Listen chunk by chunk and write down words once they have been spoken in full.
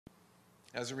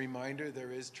As a reminder,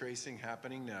 there is tracing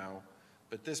happening now,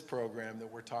 but this program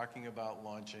that we're talking about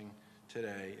launching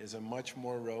today is a much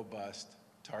more robust,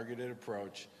 targeted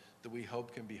approach that we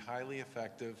hope can be highly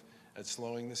effective at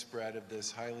slowing the spread of this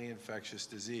highly infectious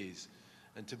disease.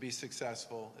 And to be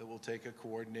successful, it will take a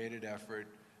coordinated effort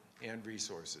and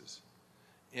resources.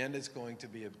 And it's going to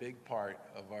be a big part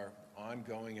of our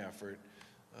ongoing effort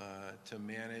to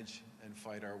manage and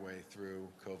fight our way through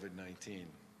COVID-19.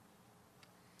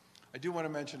 I do want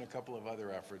to mention a couple of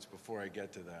other efforts before I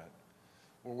get to that.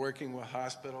 We're working with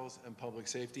hospitals and public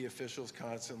safety officials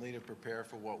constantly to prepare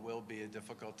for what will be a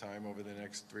difficult time over the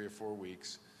next 3 or 4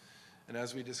 weeks. And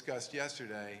as we discussed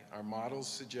yesterday, our models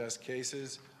suggest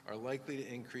cases are likely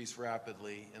to increase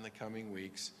rapidly in the coming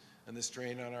weeks, and the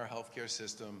strain on our healthcare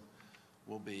system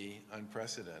will be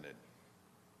unprecedented.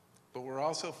 But we're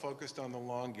also focused on the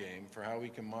long game for how we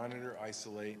can monitor,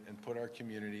 isolate, and put our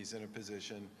communities in a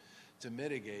position to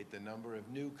mitigate the number of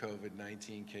new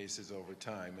COVID-19 cases over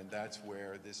time, and that's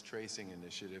where this tracing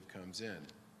initiative comes in.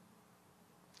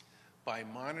 By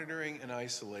monitoring and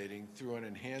isolating through an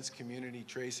enhanced community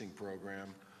tracing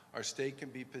program, our state can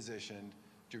be positioned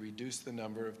to reduce the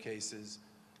number of cases,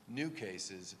 new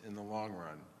cases, in the long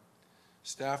run.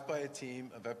 Staffed by a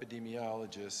team of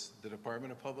epidemiologists, the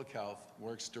Department of Public Health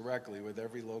works directly with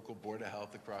every local Board of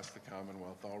Health across the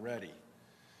Commonwealth already.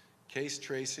 Case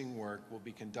tracing work will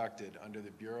be conducted under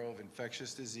the Bureau of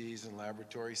Infectious Disease and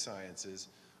Laboratory Sciences,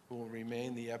 who will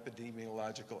remain the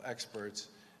epidemiological experts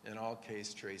in all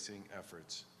case tracing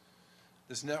efforts.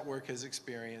 This network has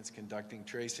experience conducting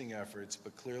tracing efforts,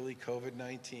 but clearly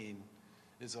COVID-19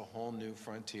 is a whole new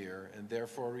frontier and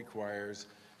therefore requires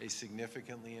a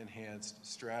significantly enhanced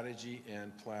strategy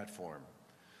and platform.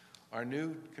 Our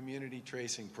new community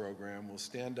tracing program will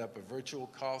stand up a virtual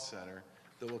call center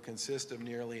that will consist of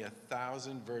nearly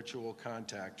 1,000 virtual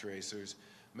contact tracers,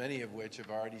 many of which have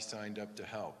already signed up to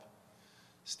help.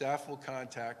 Staff will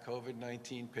contact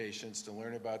COVID-19 patients to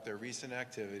learn about their recent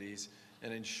activities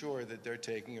and ensure that they're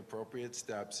taking appropriate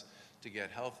steps to get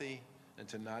healthy and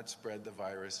to not spread the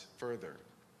virus further.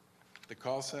 The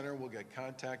call center will get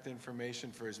contact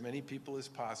information for as many people as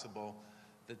possible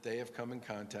that they have come in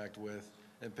contact with,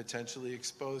 and potentially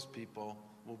exposed people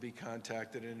will be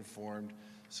contacted and informed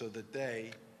so that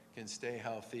they can stay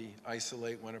healthy,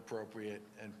 isolate when appropriate,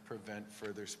 and prevent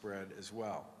further spread as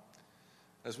well.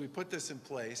 As we put this in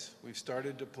place, we've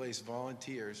started to place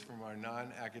volunteers from our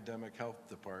non-academic health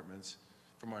departments,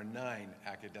 from our 9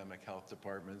 academic health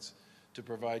departments, to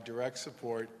provide direct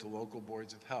support to local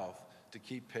boards of health to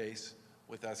keep pace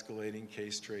with escalating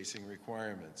case tracing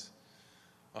requirements.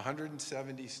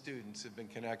 170 students have been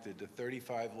connected to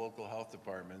 35 local health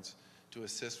departments to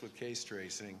assist with case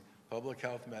tracing, public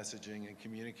health messaging, and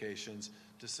communications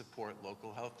to support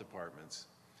local health departments.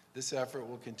 This effort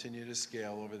will continue to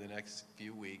scale over the next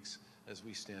few weeks as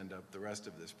we stand up the rest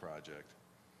of this project.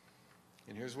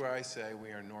 And here's where I say we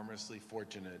are enormously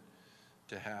fortunate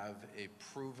to have a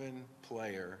proven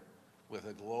player with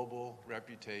a global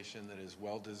reputation that is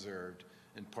well-deserved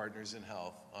and Partners in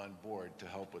Health on board to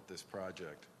help with this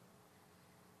project.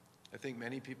 I think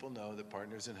many people know that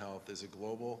Partners in Health is a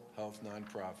global health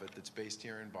nonprofit that's based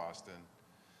here in Boston,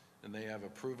 and they have a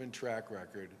proven track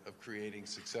record of creating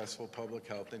successful public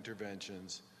health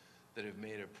interventions that have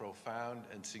made a profound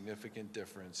and significant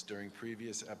difference during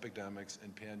previous epidemics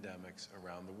and pandemics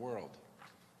around the world.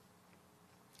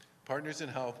 Partners in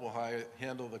Health will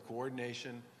handle the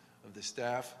coordination of the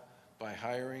staff by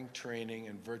hiring, training,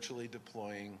 and virtually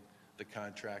deploying the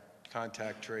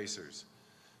contact tracers.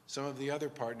 Some of the other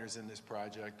partners in this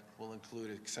project will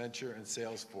include Accenture and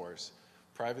Salesforce,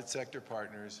 private sector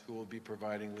partners who will be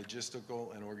providing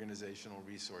logistical and organizational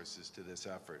resources to this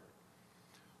effort.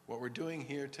 What we're doing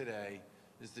here today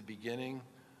is the beginning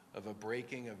of a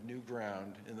breaking of new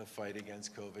ground in the fight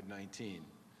against COVID-19.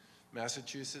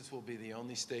 Massachusetts will be the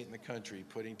only state in the country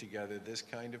putting together this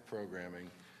kind of programming.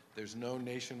 There's no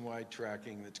nationwide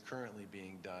tracking that's currently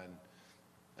being done,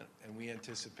 and we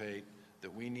anticipate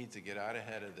that we need to get out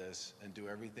ahead of this and do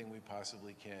everything we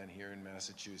possibly can here in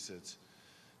Massachusetts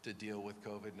to deal with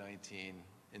COVID-19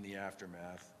 in the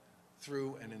aftermath,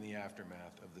 through and in the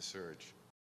aftermath of the surge.